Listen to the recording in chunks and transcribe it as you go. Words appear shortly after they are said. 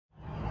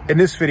In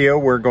this video,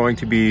 we're going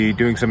to be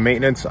doing some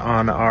maintenance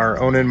on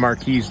our Onan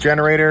Marquis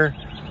generator,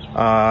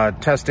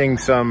 testing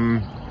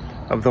some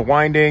of the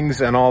windings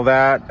and all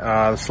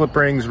that, slip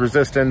rings,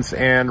 resistance,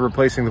 and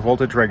replacing the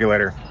voltage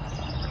regulator.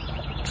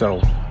 So,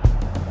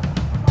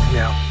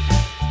 yeah.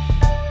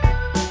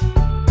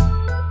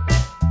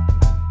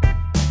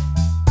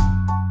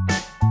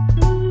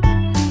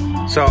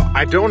 So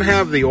I don't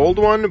have the old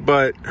one,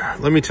 but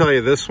let me tell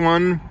you, this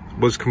one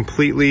was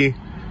completely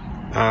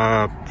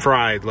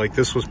fried. Like,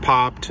 this was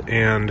popped,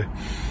 and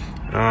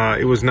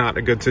it was not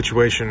a good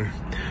situation.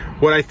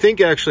 What I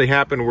think actually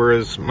happened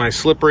was my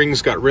slip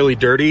rings got really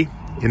dirty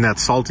in that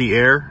salty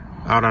air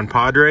out on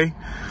Padre,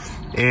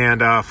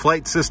 and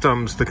Flight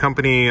Systems, the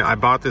company I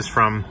bought this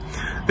from,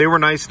 they were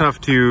nice enough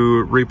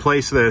to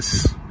replace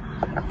this,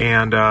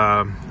 and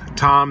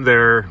Tom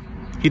there,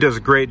 he does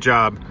a great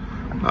job.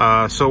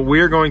 So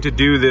we're going to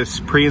do this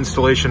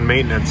pre-installation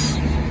maintenance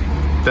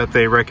that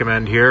they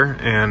recommend here,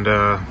 and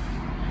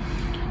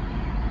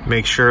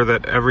make sure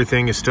that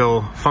everything is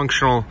still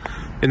functional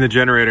in the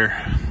generator.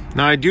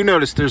 Now, I do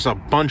notice there's a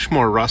bunch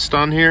more rust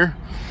on here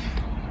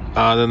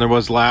than there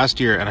was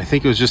last year, and I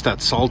think it was just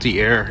that salty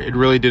air. It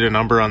really did a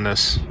number on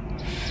this.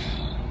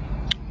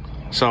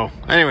 So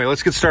anyway,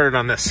 let's get started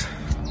on this.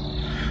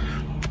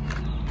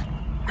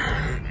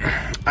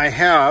 I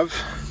have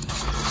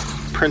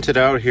printed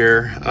out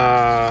here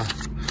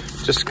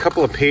just a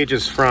couple of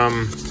pages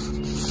from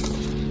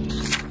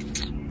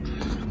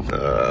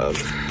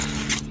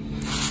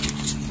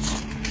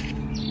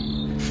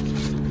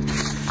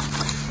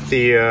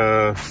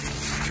a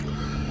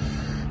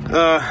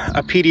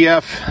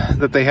PDF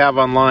that they have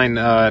online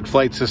at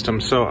Flight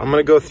Systems. So I'm going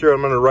to go through,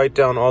 I'm going to write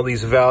down all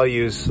these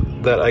values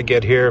that I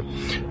get here.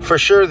 For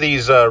sure,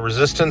 these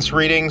resistance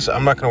readings,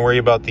 I'm not going to worry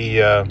about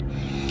the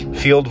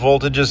field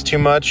voltages too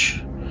much.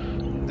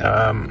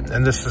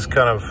 And this is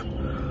kind of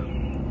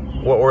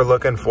what we're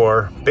looking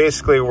for.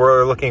 Basically,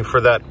 we're looking for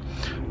that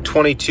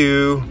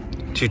 22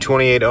 to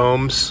 28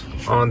 ohms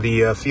on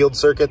the field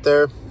circuit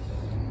there.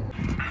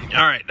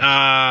 All right,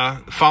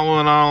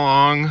 following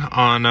along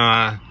on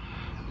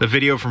the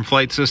video from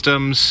Flight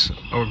Systems,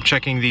 I'm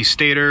checking the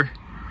stator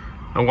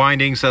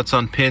windings. That's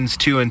on pins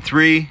 2 and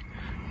 3,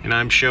 and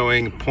I'm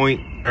showing not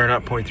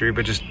 0.3,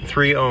 but just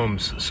 3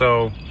 ohms.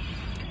 So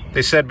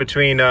they said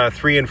between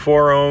 3 and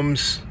 4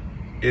 ohms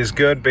is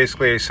good.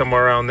 Basically,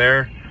 somewhere around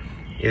there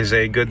is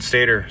a good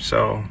stator.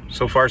 So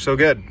far so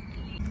good.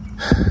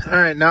 All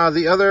right, now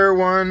the other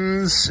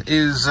ones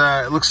is,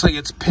 it looks like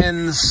it's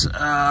pins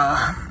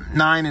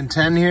 9 and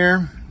 10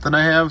 here that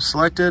I have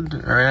selected,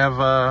 or I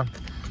have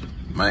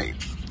my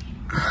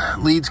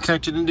leads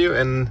connected into,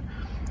 and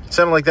it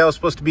sounded like that was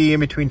supposed to be in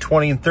between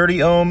 20 and 30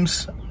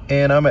 ohms,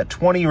 and I'm at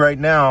 20 right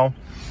now.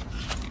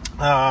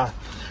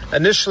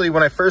 Initially,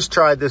 when I first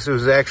tried this, it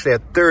was actually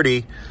at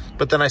 30,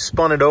 but then I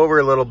spun it over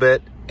a little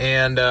bit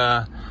and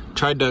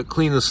tried to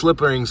clean the slip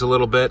rings a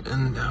little bit,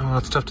 and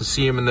it's tough to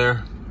see them in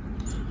there.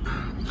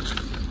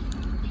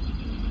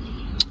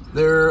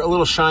 They're a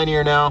little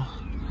shinier now,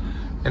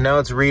 and now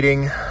it's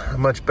reading a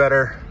much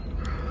better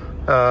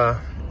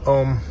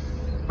ohm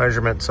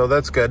measurement, so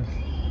that's good.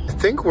 I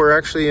think we're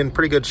actually in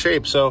pretty good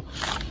shape, so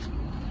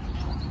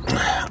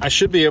I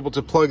should be able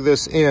to plug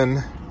this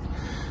in,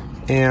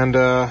 and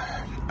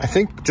I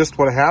think just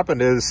what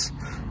happened is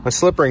my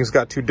slip rings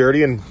got too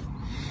dirty and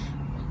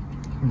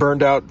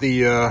burned out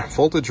the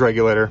voltage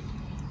regulator.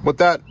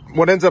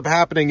 What ends up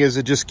happening is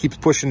it just keeps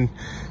pushing.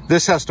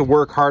 This has to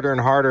work harder and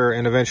harder,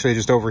 and eventually it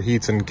just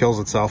overheats and kills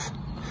itself.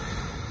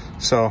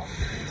 So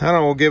I don't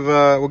know,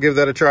 we'll give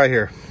that a try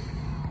here.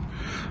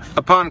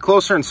 Upon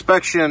closer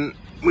inspection,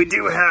 we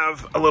do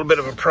have a little bit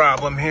of a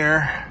problem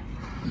here,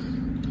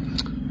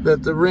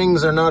 that the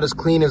rings are not as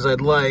clean as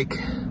I'd like,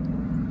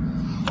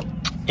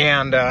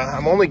 and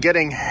I'm only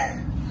getting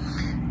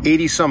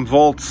 80 some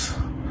volts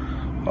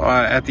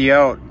at the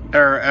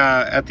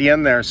at the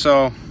end there.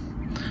 So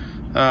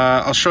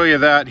I'll show you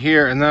that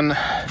here, and then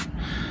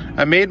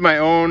I made my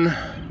own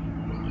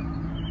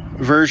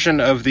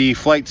version of the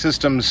Flight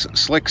Systems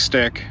slick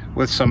stick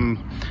with some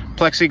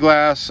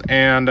plexiglass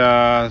and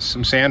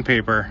some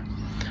sandpaper.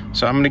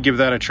 So I'm going to give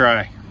that a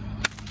try.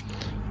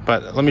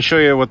 But let me show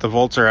you what the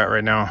volts are at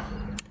right now.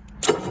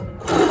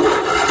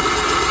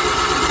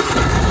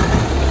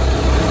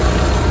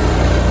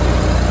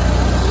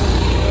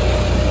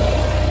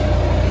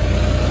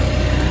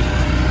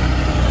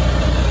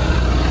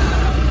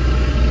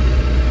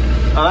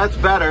 Oh, that's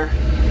better.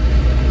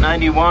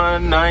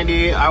 91,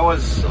 90. I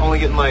was only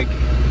getting like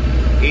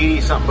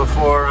 80 something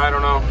before. I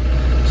don't know.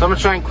 So I'm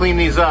gonna try and clean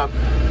these up.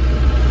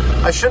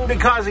 I shouldn't be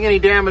causing any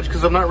damage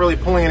because I'm not really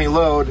pulling any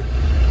load.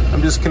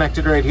 I'm just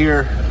connected right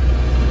here,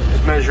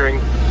 just measuring.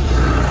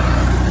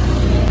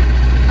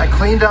 I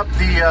cleaned up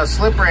the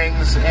slip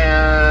rings,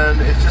 and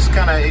it's just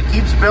it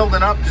keeps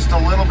building up just a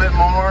little bit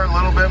more,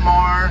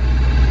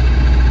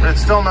 but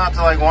it's still not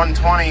to like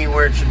 120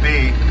 where it should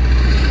be.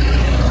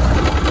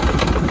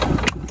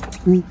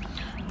 I'm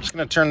just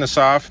gonna turn this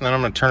off, and then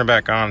I'm gonna turn it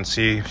back on and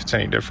see if it's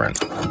any different.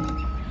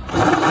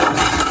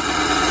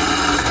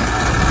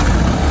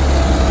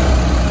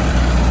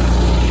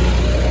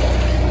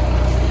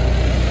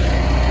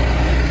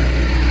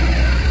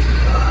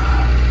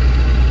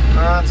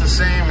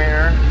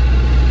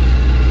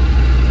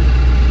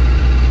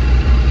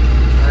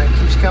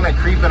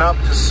 creeping up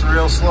just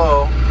real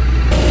slow.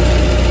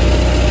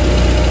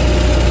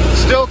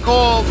 Still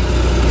cold.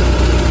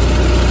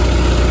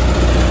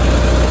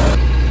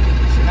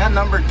 So that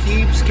number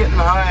keeps getting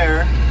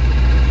higher.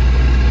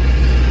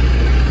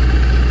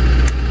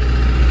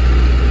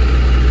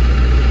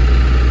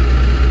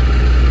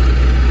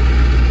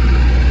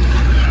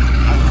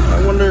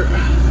 I wonder,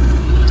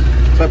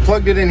 so I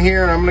plugged it in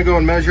here and I'm gonna go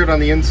and measure it on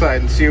the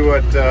inside and see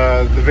what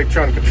the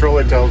Victron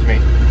controller tells me.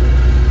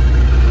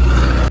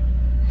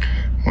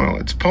 Well,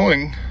 it's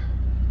pulling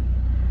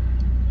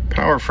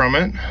power from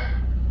it.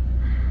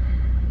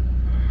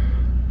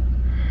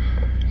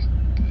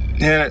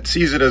 And it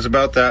sees it as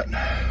about that.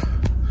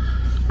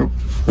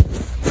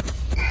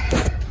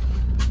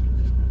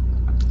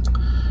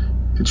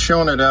 It's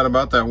showing it at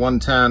about that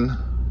 110.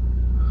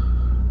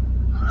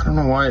 I don't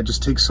know why it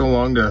just takes so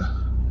long to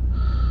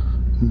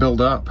build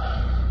up.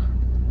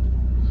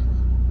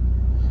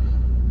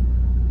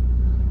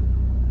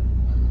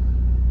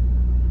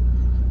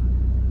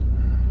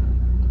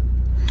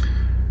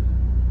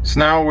 So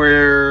now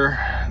we're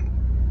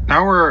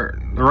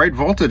the right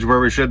voltage where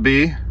we should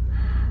be.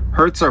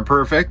 Hertz are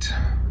perfect.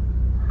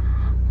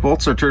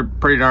 Volts are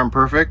pretty darn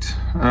perfect.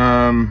 Boy,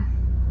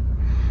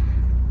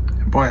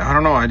 I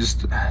don't know.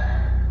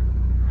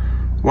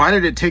 Why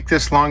did it take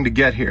this long to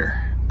get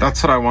here?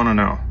 That's what I want to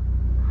know.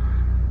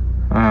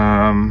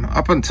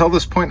 Up until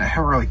this point, I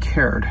haven't really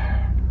cared.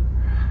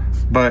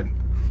 But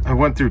I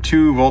went through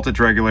 2 voltage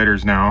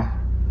regulators now,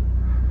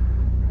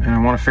 and I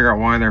want to figure out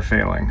why they're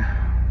failing.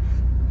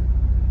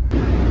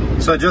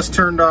 So I just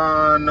turned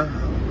on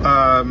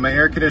my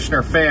air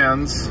conditioner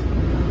fans,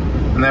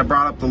 and that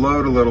brought up the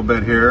load a little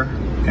bit here,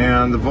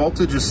 and the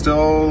voltage is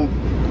still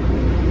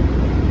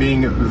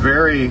being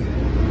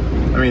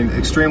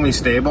extremely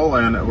stable,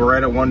 and we're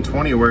right at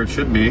 120 where it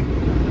should be.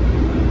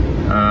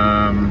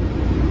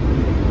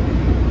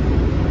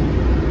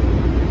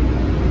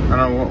 I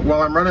don't know,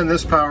 while I'm running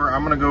this power,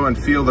 I'm gonna go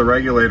and feel the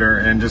regulator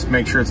and just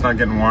make sure it's not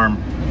getting warm.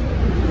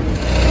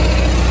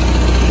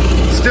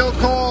 Still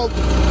cold.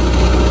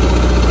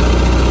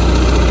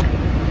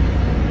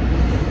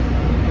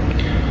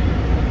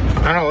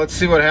 I don't know, let's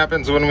see what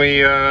happens when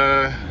we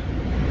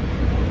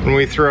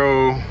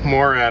throw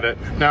more at it.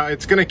 Now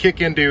it's gonna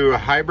kick into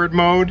hybrid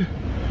mode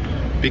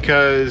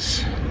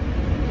because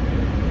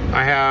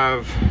I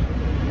have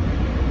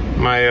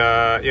my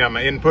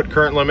my input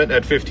current limit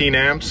at 15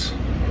 amps.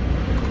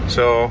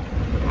 So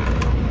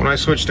when I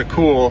switch to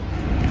cool,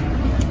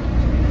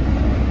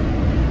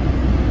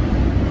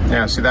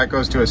 yeah, see that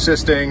goes to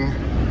assisting.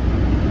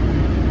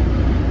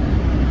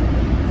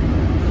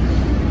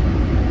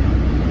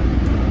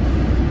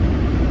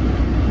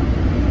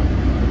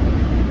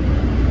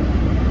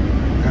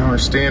 We're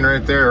staying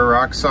right there,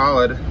 rock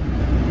solid.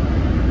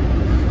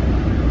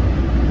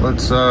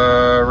 Let's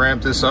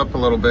ramp this up a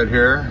little bit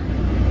here.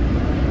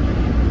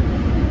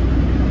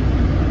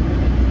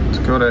 Let's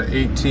go to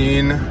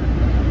 18.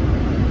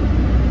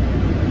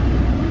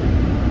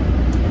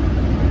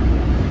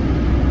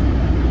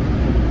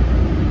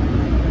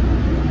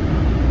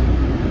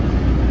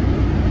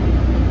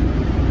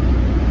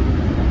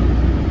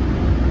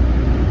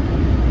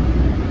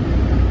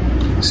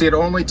 See, it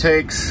only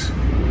takes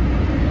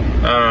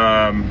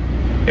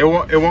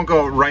it won't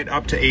go right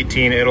up to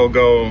 18. It'll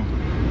go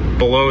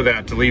below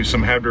that to leave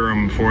some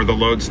headroom for the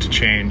loads to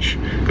change,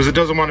 because it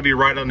doesn't want to be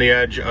right on the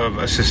edge of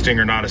assisting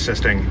or not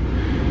assisting.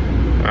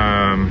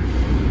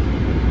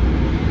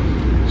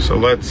 So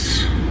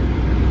let's,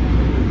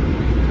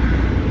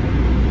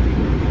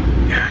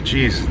 yeah,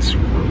 geez, it's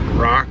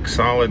rock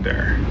solid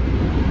there.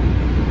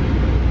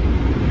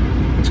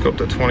 Let's go up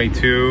to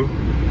 22,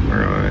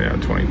 or yeah,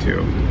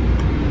 22.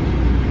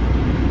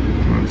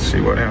 Let's see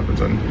what happens.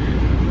 And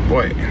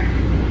boy,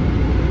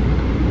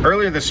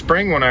 earlier this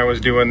spring when I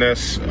was doing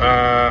this,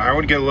 I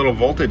would get a little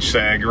voltage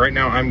sag. Right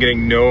now I'm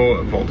getting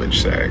no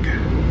voltage sag.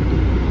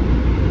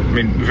 I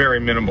mean, very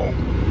minimal.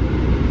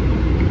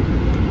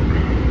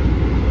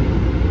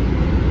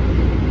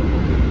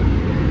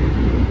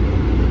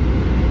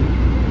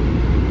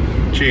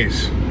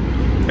 Jeez,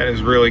 that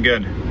is really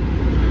good.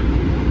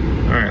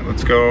 All right,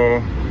 let's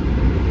go.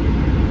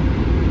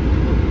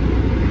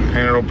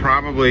 And it'll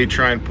probably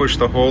try and push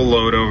the whole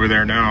load over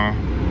there now.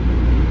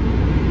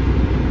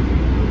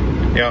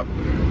 Yep.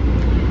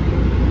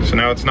 So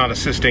now it's not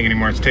assisting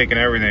anymore, it's taking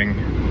everything.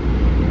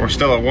 We're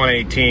still at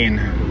 118.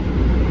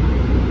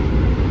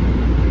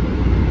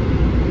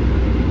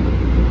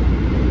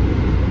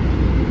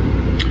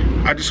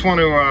 I just want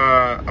to,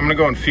 I'm gonna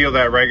go and feel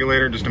that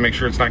regulator just to make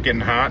sure it's not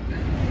getting hot.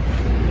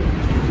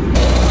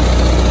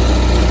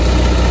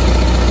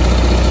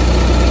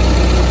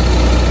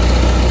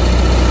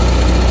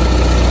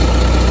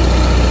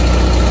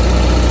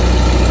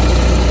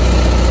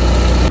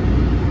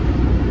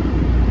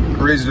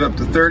 Raise it up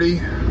to 30,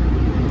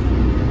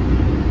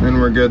 and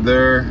we're good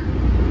there.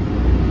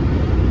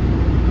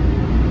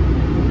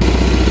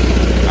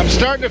 I'm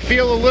starting to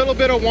feel a little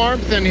bit of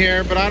warmth in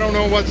here, but I don't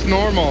know what's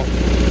normal.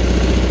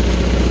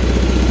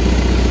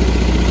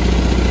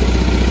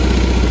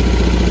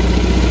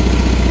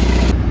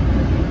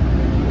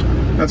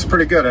 That's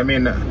pretty good. I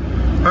mean,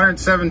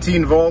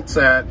 117 volts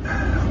at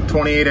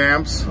 28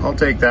 amps. I'll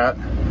take that.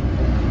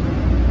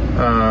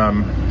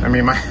 I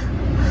mean, my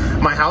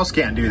house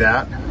can't do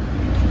that.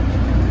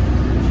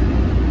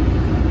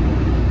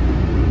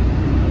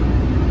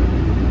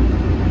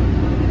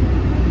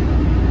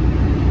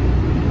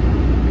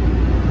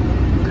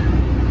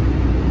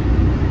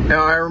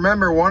 Now, I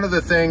remember one of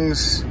the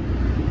things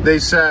they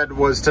said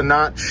was to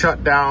not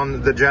shut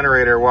down the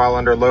generator while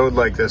under load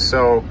like this.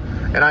 So,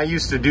 and I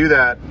used to do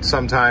that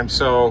sometimes,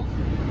 so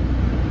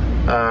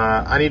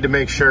I need to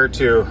make sure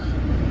to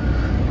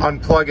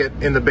unplug it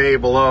in the bay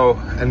below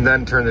and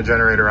then turn the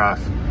generator off.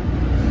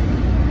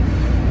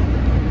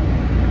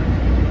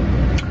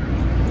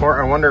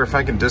 Or I wonder if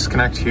I can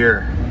disconnect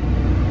here.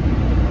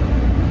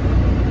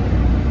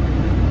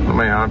 What are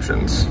my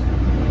options?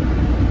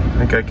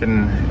 I think I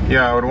can,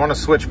 yeah, I would want to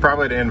switch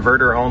probably to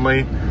inverter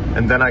only,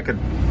 and then I could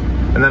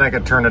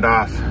turn it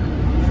off.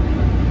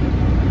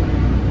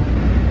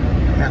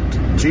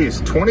 Yeah,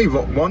 geez, 20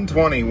 volt,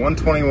 120,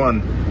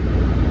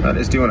 121. That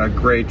is doing a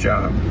great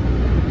job.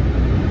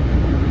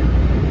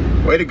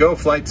 Way to go,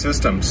 Flight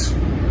Systems.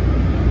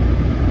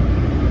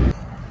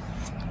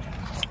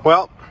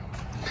 Well,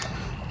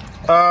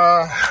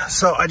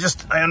 so I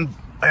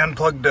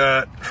unplugged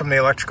from the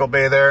electrical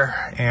bay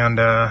there, and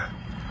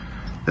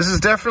this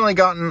has definitely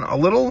gotten a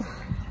little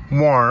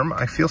warm.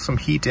 I feel some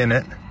heat in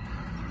it.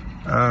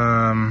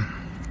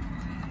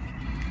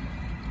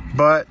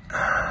 But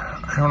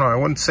I don't know, I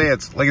wouldn't say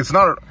it's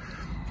not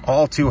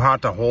all too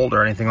hot to hold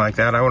or anything like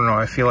that. I don't know,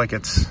 I feel like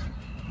it's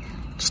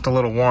just a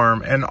little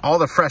warm, and all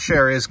the fresh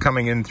air is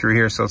coming in through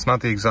here, so it's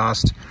not the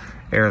exhaust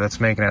air that's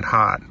making it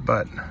hot.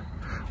 But,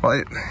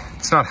 well,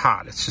 it's not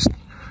hot, it's just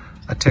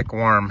a tick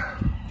warm.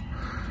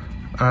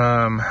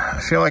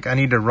 I feel like I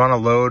need to run a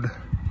load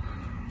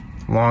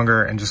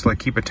longer and just like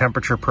keep a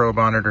temperature probe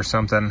on it or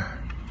something.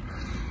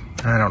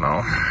 I don't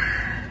know.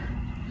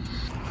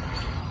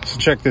 So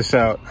check this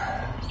out.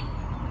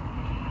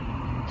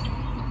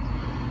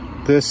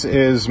 This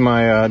is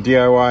my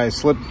DIY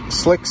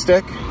slick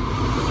stick,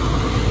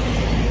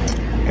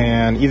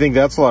 and you think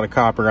that's a lot of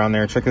copper on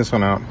there. Check this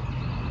one out.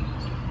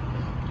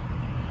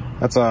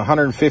 That's a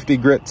 150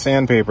 grit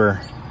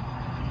sandpaper.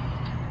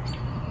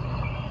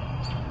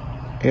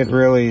 It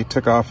really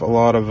took off a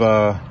lot of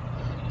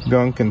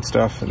gunk and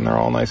stuff, and they're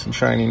all nice and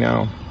shiny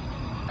now.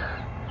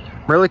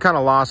 Really kind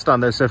of lost on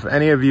this. If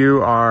any of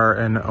you are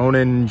an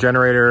Onan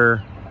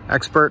generator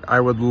expert, I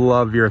would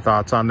love your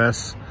thoughts on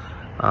this.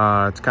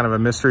 It's kind of a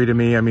mystery to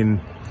me. I mean,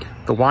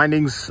 the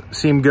windings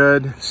seem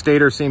good,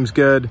 stator seems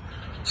good,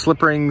 slip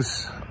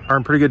rings are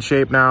in pretty good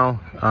shape now.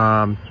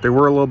 They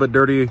were a little bit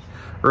dirty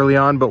early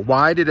on, but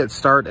why did it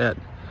start at,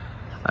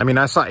 I mean,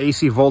 I saw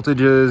AC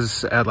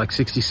voltages at like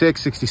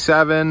 66,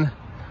 67,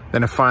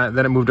 then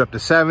it moved up to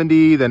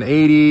 70, then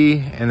 80,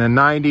 and then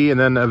 90, and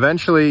then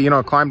eventually, you know,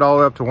 it climbed all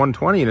the way up to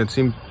 120, and it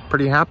seemed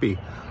pretty happy.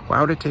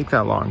 Why would it take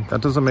that long? That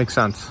doesn't make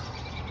sense.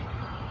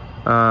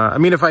 I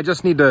mean, if I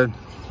just need to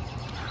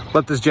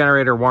let this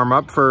generator warm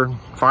up for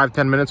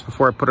 5-10 minutes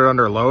before I put it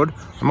under a load,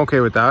 I'm okay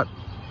with that.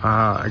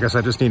 I guess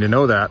I just need to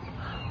know that.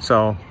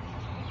 So,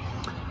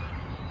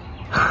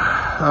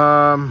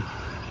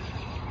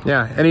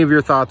 yeah, any of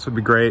your thoughts would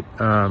be great.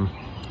 I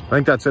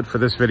think that's it for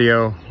this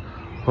video.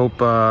 Hope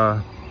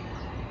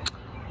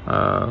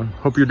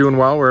you're doing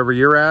well wherever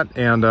you're at.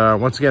 And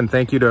once again,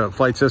 thank you to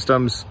Flight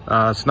Systems.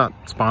 It's not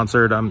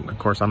sponsored. Of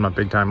course, I'm not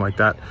big time like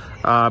that.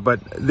 But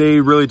they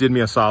really did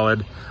me a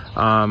solid.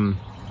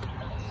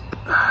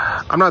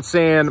 I'm not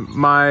saying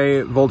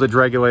my voltage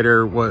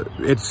regulator,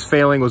 its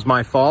failing was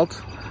my fault,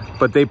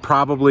 but they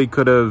probably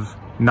could have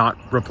not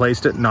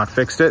replaced it, not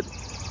fixed it.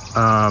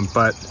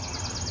 But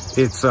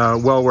it's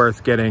well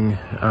worth getting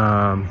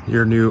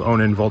your new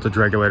Onan voltage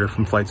regulator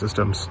from Flight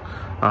Systems.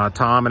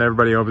 Tom and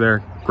everybody over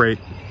there, great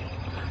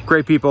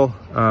people.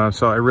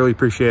 So I really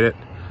appreciate it.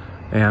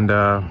 And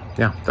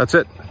yeah, that's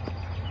it.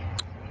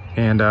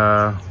 And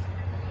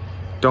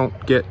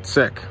don't get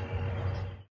sick.